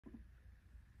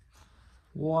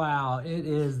Wow, it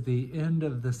is the end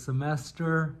of the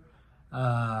semester.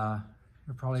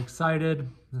 You're probably excited.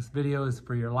 This video is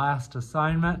for your last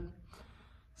assignment.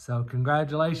 So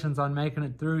congratulations on making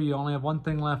it through. You only have one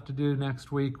thing left to do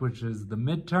next week, which is the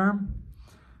midterm.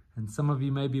 And some of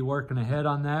you may be working ahead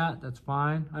on that. That's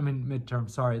fine. I mean, midterm,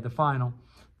 sorry, the final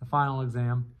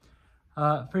exam.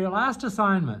 For your last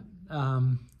assignment,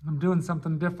 I'm doing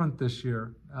something different this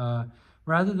year.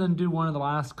 Rather than do one of the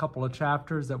last couple of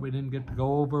chapters that we didn't get to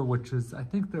go over, which is, I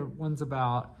think the one's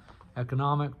about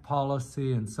economic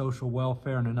policy and social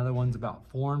welfare, and another one's about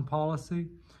foreign policy,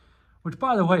 which,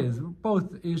 by the way, is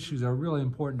both issues are really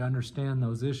important to understand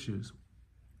those issues.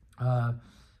 I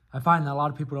find that a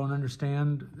lot of people don't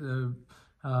understand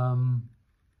a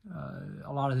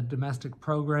lot of the domestic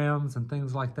programs and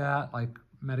things like that, like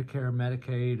Medicare,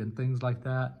 Medicaid, and things like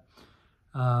that.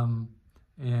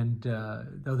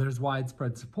 Though there's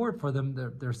widespread support for them,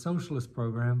 they're socialist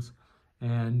programs,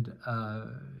 and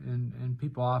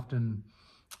people often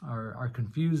are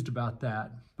confused about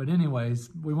that. But anyways,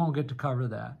 we won't get to cover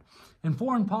that. In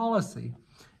foreign policy,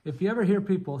 if you ever hear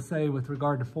people say with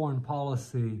regard to foreign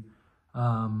policy,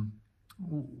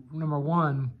 number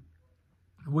one,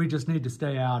 we just need to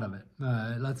stay out of it.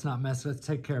 Let's not mess, let's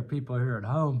take care of people here at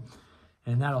home,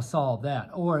 and that'll solve that.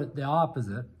 Or the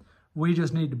opposite, we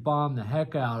just need to bomb the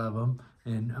heck out of them,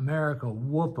 and America will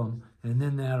whoop them, and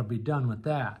then that'll be done with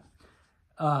that.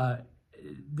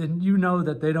 Then you know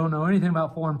that they don't know anything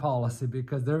about foreign policy,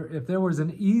 because if there was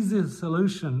an easy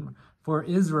solution for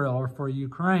Israel or for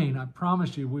Ukraine, I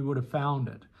promise you we would have found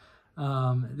it.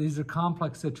 These are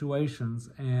complex situations,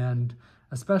 and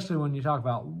especially when you talk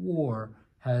about war,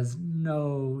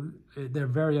 they're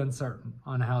very uncertain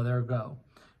on how they'll go.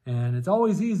 And it's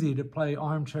always easy to play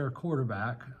armchair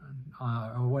quarterback,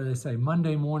 or what do they say,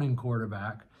 Monday morning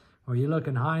quarterback, where you look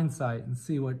in hindsight and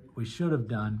see what we should have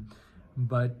done.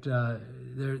 But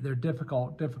they're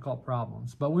difficult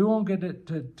problems. But we won't get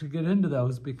to get into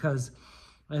those, because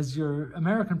as your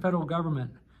American federal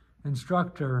government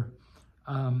instructor,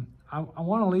 I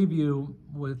want to leave you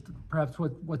with perhaps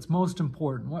what's most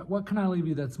important. What can I leave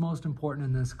you that's most important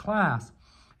in this class?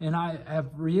 And I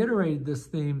have reiterated this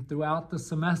theme throughout the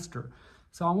semester.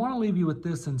 So I want to leave you with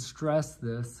this and stress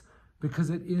this,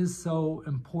 because it is so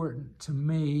important to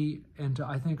me and to,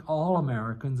 I think, all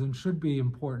Americans, and should be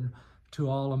important to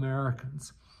all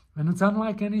Americans. And it's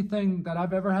unlike anything that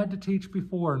I've ever had to teach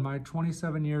before in my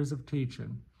 27 years of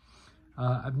teaching.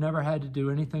 I've never had to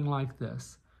do anything like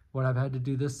this, what I've had to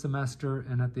do this semester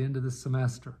and at the end of this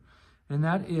semester. And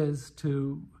that is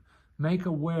to make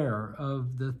aware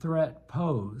of the threat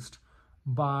posed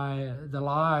by the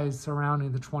lies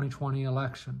surrounding the 2020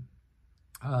 election.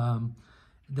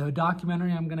 The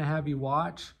documentary I'm going to have you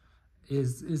watch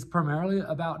is primarily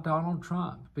about Donald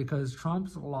Trump, because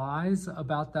Trump's lies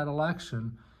about that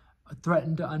election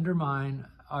threatened to undermine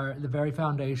the very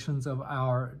foundations of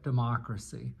our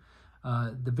democracy.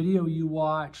 The video you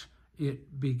watch,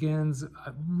 it begins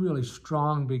a really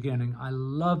strong beginning. I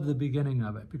love the beginning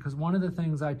of it, because one of the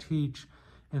things I teach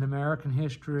in American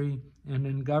history and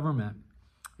in government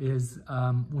is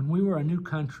when we were a new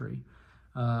country,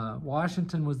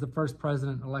 Washington was the first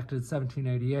president elected in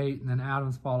 1788, and then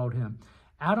Adams followed him.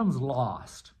 Adams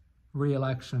lost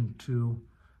re-election to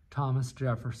Thomas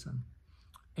Jefferson,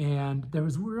 and there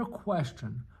was a real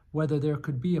question whether there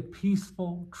could be a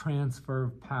peaceful transfer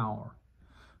of power.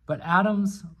 But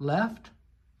Adams left,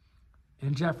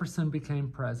 and Jefferson became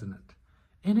president.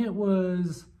 And it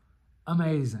was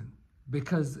amazing,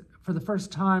 because for the first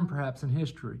time, perhaps in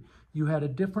history, you had a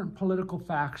different political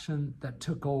faction that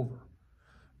took over.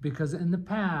 Because in the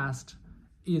past,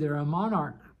 either a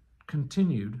monarch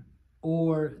continued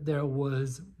or there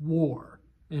was war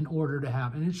in order to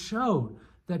have. And it showed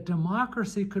that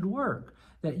democracy could work,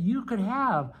 that you could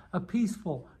have a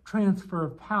peaceful transfer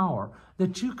of power,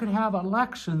 that you could have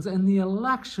elections, and the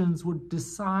elections would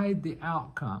decide the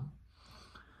outcome.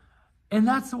 And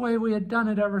that's the way we had done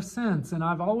it ever since. And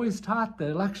I've always taught the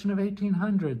election of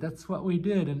 1800. That's what we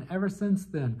did. And ever since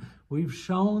then, we've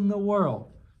shown the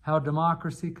world how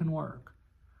democracy can work,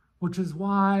 which is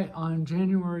why on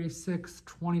January 6,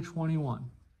 2021,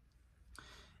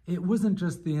 it wasn't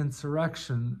just the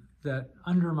insurrection that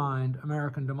undermined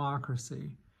American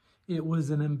democracy. It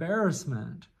was an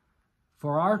embarrassment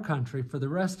for our country, for the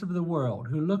rest of the world,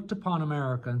 who looked upon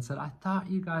America and said, I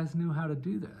thought you guys knew how to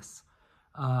do this.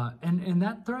 And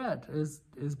that threat is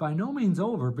by no means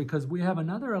over, because we have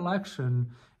another election,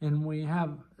 and we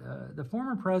have the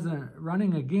former president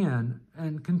running again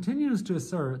and continues to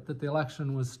assert that the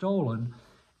election was stolen.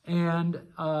 And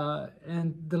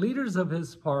the leaders of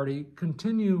his party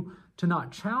continue to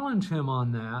not challenge him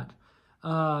on that,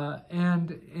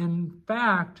 and in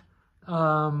fact,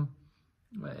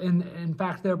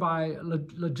 thereby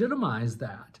legitimize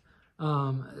that.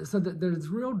 So that there's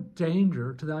real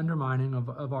danger to the undermining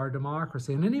of our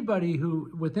democracy. And anybody who,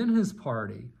 within his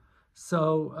party,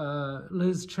 so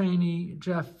Liz Cheney,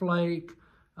 Jeff Flake,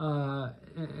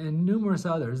 and numerous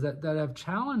others that have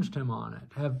challenged him on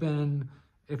it have been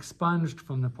expunged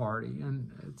from the party.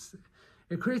 And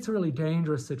it creates a really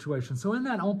dangerous situation. So in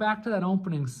that, back to that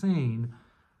opening scene,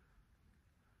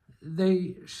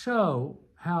 they show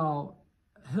how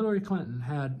Hillary Clinton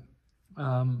had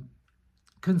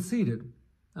conceded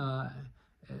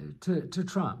to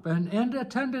Trump and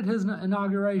attended his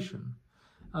inauguration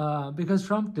because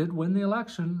Trump did win the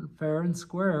election fair and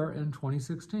square in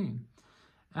 2016.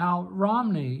 How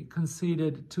Romney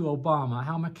conceded to Obama,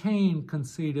 how McCain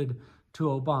conceded to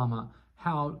Obama,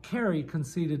 how Kerry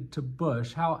conceded to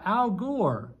Bush, how Al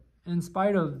Gore, in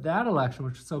spite of that election,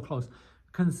 which was so close,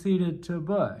 conceded to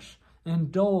Bush.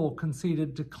 And Dole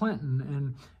conceded to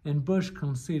Clinton, and Bush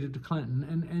conceded to Clinton.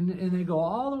 And they go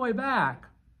all the way back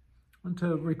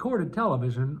to recorded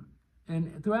television.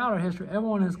 And throughout our history,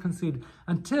 everyone has conceded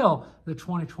until the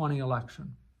 2020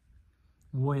 election,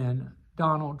 when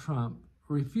Donald Trump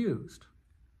refused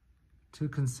to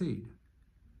concede.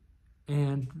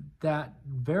 And that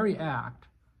very act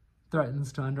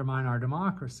threatens to undermine our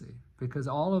democracy, because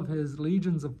all of his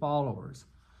legions of followers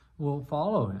will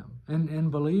follow him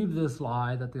and believe this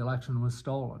lie that the election was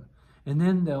stolen. And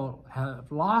then they'll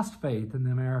have lost faith in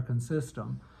the American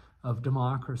system of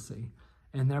democracy,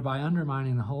 and thereby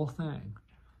undermining the whole thing.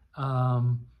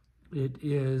 It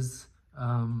is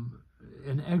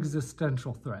an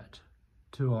existential threat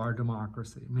to our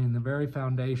democracy. I mean, the very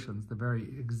foundations, the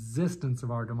very existence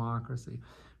of our democracy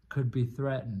could be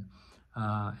threatened.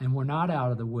 And we're not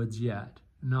out of the woods yet,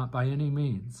 not by any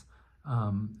means.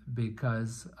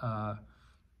 Because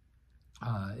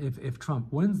if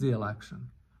Trump wins the election,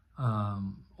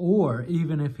 or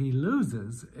even if he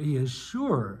loses, he is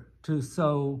sure to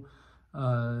sow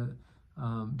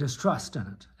distrust in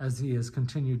it, as he has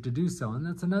continued to do so. And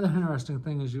that's another interesting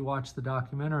thing as you watch the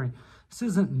documentary. This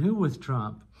isn't new with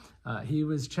Trump. He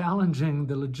was challenging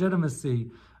the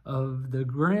legitimacy of the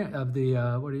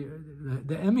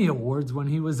Emmy Awards when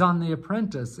he was on The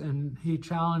Apprentice, and he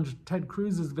challenged Ted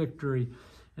Cruz's victory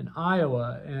in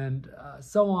Iowa, and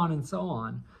so on and so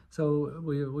on. So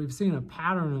we've seen a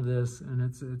pattern of this, and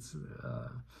it's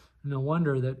no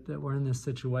wonder that we're in this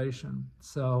situation.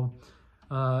 So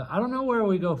I don't know where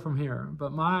we go from here,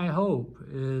 but my hope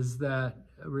is that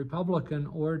Republican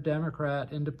or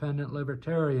Democrat, independent,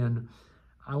 libertarian,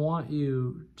 I want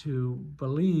you to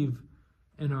believe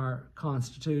in our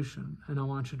Constitution, and I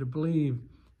want you to believe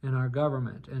in our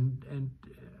government and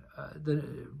the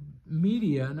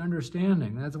media and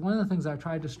understanding. That's one of the things I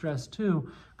tried to stress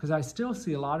too, because I still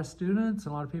see a lot of students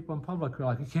and a lot of people in public who are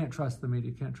like, you can't trust the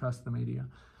media, you can't trust the media.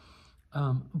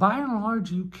 By and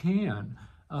large, you can.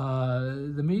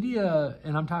 The media,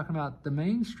 and I'm talking about the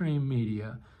mainstream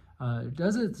media,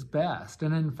 does its best.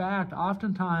 And in fact,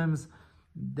 oftentimes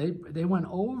they went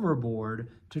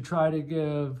overboard to try to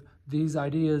give these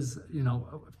ideas,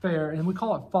 fair, and we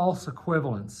call it false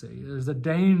equivalency. There's a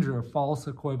danger of false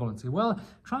equivalency. Well,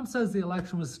 Trump says the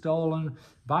election was stolen.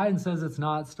 Biden says it's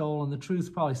not stolen. The truth's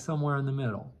probably somewhere in the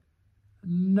middle.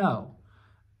 No,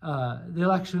 the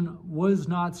election was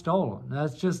not stolen.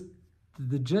 That's just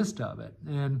the gist of it.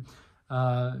 And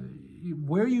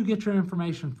where you get your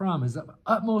information from is of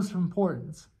utmost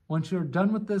importance once you're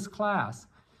done with this class.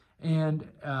 And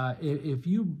if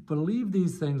you believe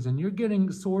these things and you're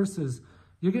getting sources,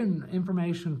 you're getting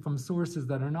information from sources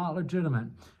that are not legitimate,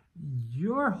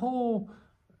 your whole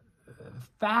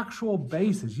factual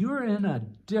basis, you're in a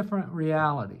different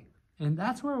reality. And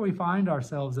that's where we find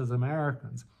ourselves as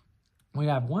Americans. We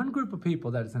have one group of people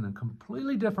that is in a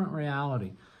completely different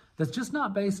reality that's just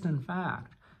not based in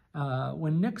fact.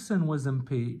 When Nixon was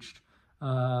impeached,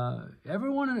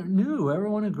 everyone knew,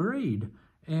 everyone agreed.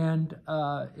 And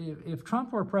if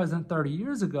Trump were president 30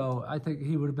 years ago, I think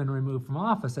he would have been removed from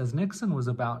office, as Nixon was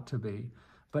about to be.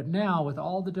 But now, with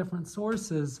all the different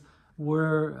sources,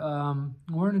 we're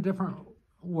in a different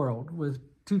world with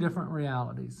two different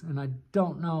realities. And I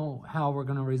don't know how we're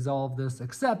going to resolve this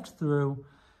except through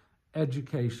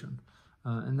education.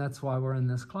 And that's why we're in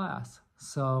this class.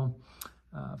 So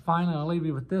finally, I'll leave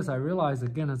you with this. I realize,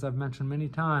 again, as I've mentioned many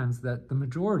times, that the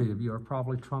majority of you are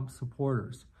probably Trump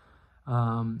supporters.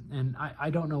 And I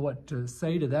don't know what to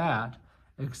say to that,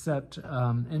 except,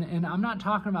 and I'm not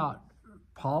talking about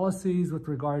policies with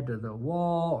regard to the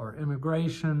wall or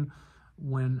immigration.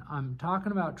 When I'm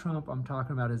talking about Trump, I'm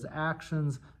talking about his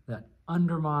actions that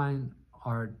undermine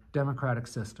our democratic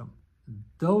system.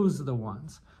 Those are the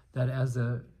ones that as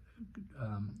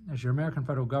your American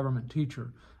federal government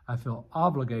teacher, I feel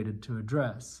obligated to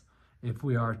address if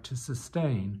we are to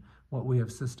sustain what we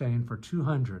have sustained for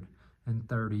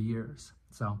 230 years.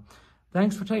 So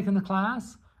thanks for taking the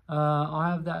class. I'll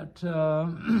have that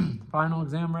final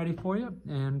exam ready for you,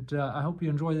 and I hope you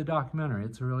enjoy the documentary.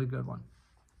 It's a really good one.